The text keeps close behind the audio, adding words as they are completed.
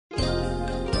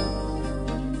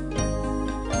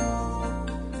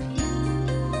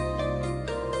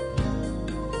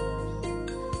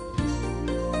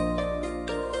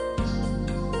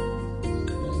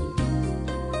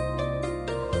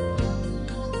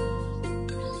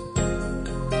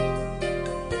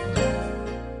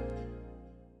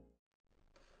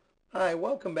Hi,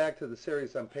 welcome back to the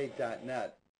series on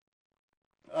paint.net.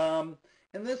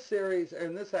 In this series, or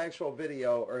in this actual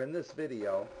video, or in this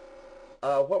video,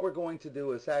 what we're going to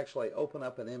do is actually open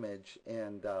up an image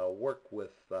and work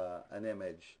with an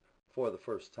image for the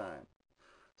first time.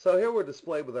 So here we're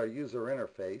displayed with our user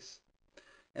interface.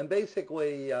 And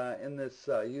basically, in this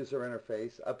user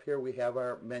interface, up here we have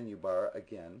our menu bar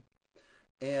again.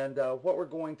 And what we're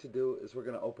going to do is we're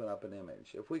going to open up an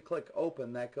image. If we click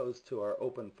open, that goes to our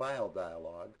open file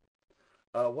dialog.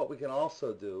 What we can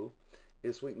also do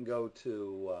is we can go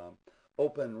to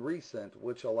open recent,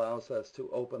 which allows us to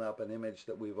open up an image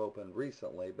that we've opened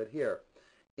recently. But here,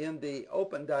 in the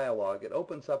open dialog, it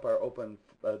opens up our open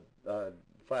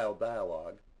file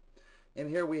dialog. And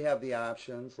here we have the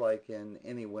options, like in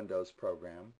any Windows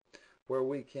program, where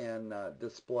we can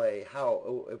display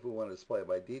how, if we want to display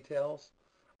by details,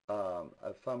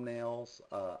 thumbnails,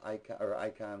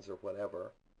 icons or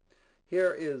whatever.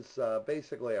 Here is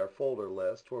basically our folder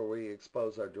list where we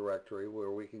expose our directory,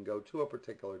 where we can go to a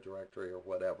particular directory or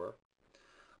whatever.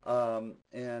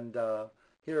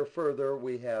 Here further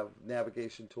we have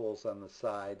navigation tools on the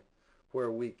side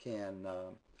where we can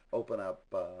open up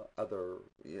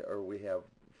we have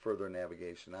further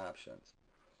navigation options.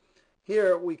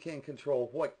 Here we can control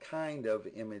what kind of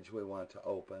image we want to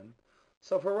open.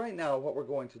 So for right now, what we're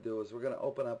going to do is we're going to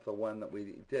open up the one that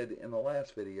we did in the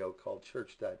last video called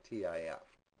church.tif.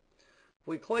 If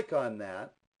we click on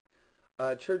that,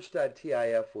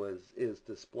 church.tif is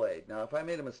displayed. Now, if I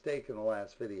made a mistake in the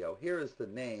last video, here is the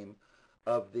name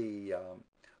of the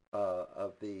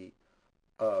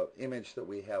image that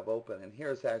we have open, and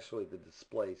here's actually the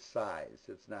display size.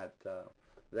 It's not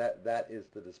that is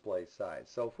the display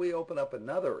size. So if we open up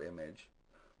another image,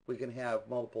 we can have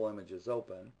multiple images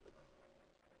open.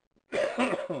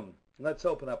 Let's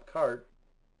open up cart,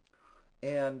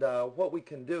 and what we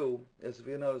can do is, if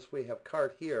you notice, we have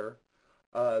cart here.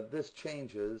 This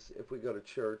changes if we go to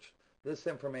church. This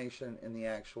information in the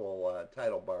actual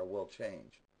title bar will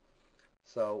change.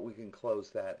 So we can close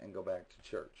that and go back to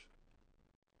church.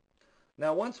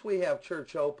 Now once we have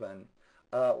church open,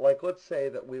 like let's say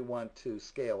that we want to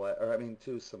scale it, or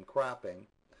do some cropping.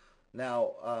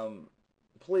 Now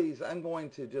please, I'm going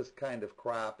to just kind of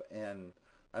crop, and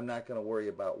I'm not going to worry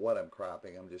about what I'm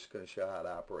cropping. I'm just going to show how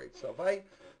to operate. So if I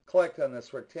click on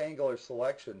this rectangular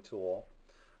selection tool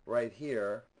right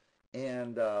here,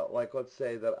 and like let's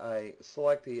say that I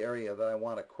select the area that I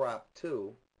want to crop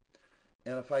to,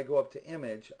 and if I go up to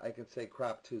image, I can say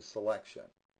crop to selection.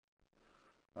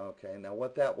 Okay, now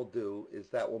what that will do is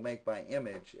that will make my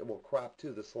image, it will crop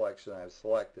to the selection I've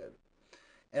selected.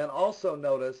 And also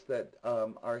notice that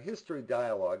our history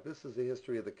dialog, this is the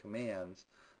history of the commands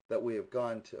that we have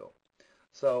gone to.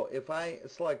 So if I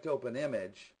select open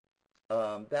image,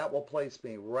 that will place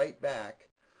me right back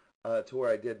to where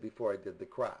I did before I did the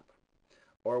crop.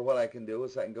 Or what I can do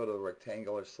is I can go to the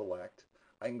rectangular select.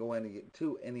 I can go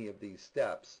into any of these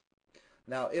steps.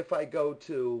 Now if I go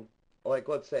to, like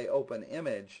let's say open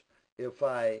image, if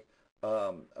I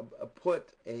put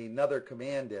another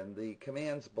command in, the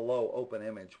commands below open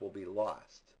image will be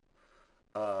lost.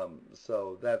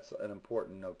 So that's an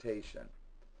important notation.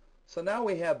 So now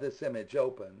we have this image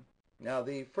open. Now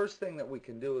the first thing that we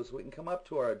can do is we can come up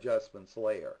to our adjustments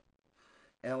layer.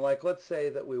 And like let's say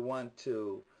that we want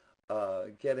to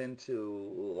get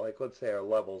into, like let's say, our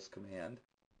levels command.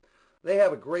 They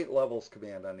have a great levels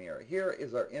command on here. Here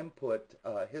is our input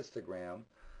histogram.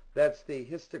 That's the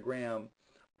histogram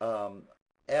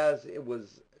as it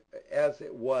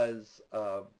was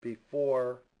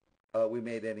before we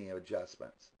made any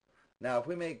adjustments. Now if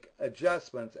we make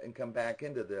adjustments and come back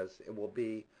into this, it will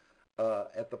be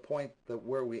at the point that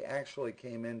where we actually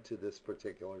came into this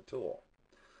particular tool.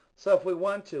 So if we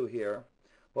want to here,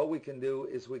 what we can do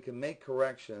is we can make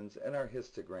corrections in our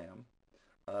histogram.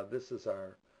 This is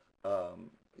our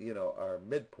our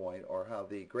midpoint, or how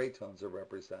the gray tones are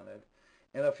represented.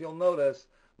 And if you'll notice,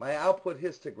 my output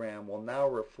histogram will now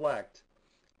reflect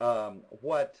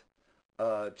what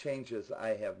changes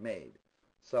I have made.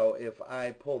 So if I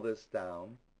pull this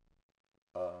down,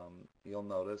 you'll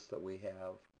notice that we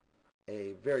have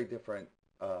a very different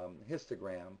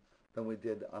histogram than we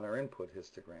did on our input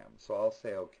histogram. So I'll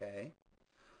say OK.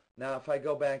 Now if I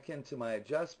go back into my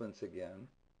adjustments again,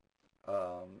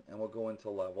 and we'll go into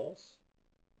levels,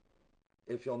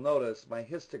 if you'll notice, my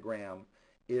histogram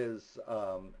is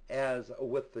as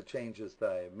with the changes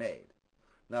that I have made.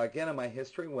 Now again, in my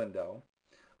history window,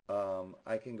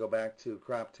 I can go back to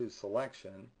crop to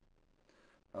selection.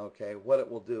 Okay, what it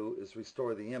will do is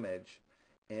restore the image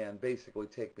and basically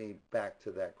take me back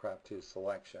to that crop to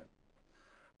selection.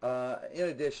 In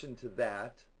addition to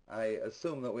that, I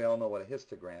assume that we all know what a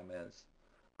histogram is.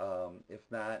 If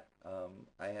not,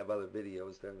 I have other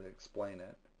videos there that explain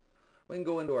it. We can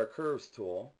go into our curves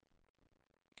tool.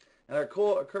 And our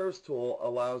curves tool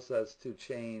allows us to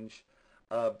change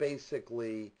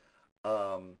basically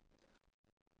our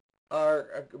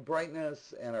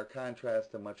brightness and our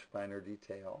contrast in much finer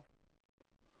detail.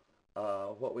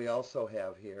 What we also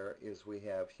have here is we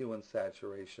have hue and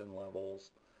saturation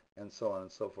levels and so on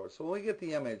and so forth. So when we get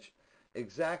the image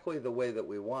exactly the way that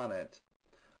we want it,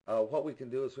 what we can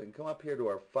do is we can come up here to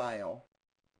our file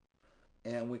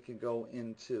and we can go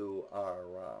into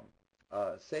our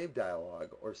save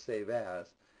dialog or save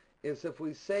as. If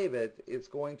we save it, it's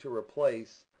going to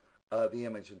replace the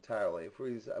image entirely. If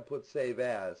we put save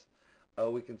as,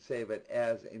 we can save it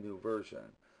as a new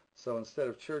version. So instead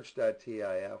of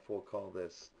church.tif, we'll call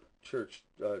this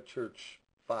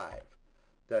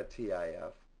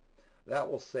church5.tif.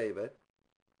 That will save it.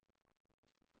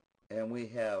 And we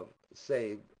have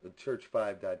saved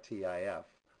church5.tif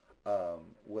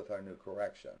with our new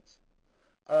corrections.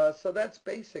 So that's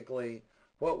basically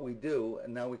what we do,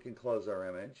 and now we can close our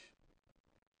image.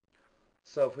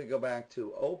 So if we go back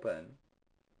to open,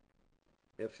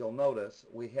 if you'll notice,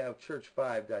 we have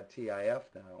church5.tif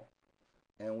now,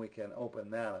 and we can open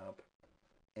that up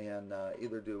and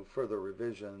either do further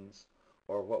revisions,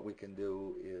 or what we can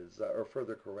do is, or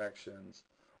further corrections,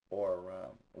 or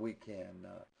we can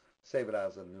save it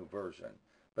as a new version.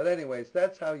 But anyways,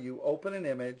 that's how you open an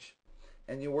image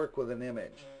and you work with an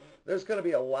image. There's going to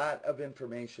be a lot of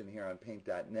information here on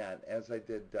paint.net, as I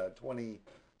did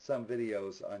 20-some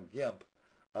videos on GIMP.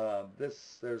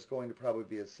 There's going to probably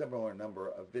be a similar number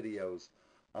of videos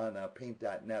on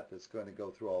paint.net that's going to go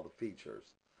through all the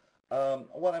features.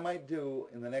 What I might do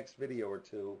in the next video or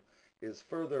two is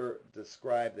further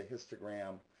describe the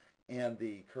histogram and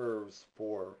the curves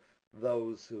for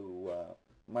those who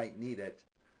might need it.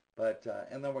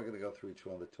 And then we're going to go through each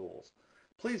one of the tools.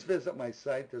 Please visit my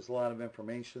site. There's a lot of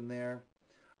information there.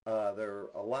 There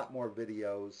are a lot more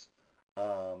videos,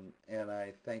 and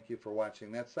I thank you for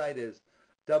watching. That site is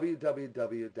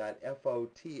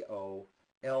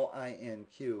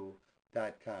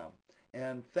www.fotolinq.com.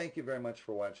 And thank you very much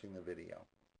for watching the video,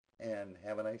 and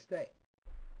have a nice day.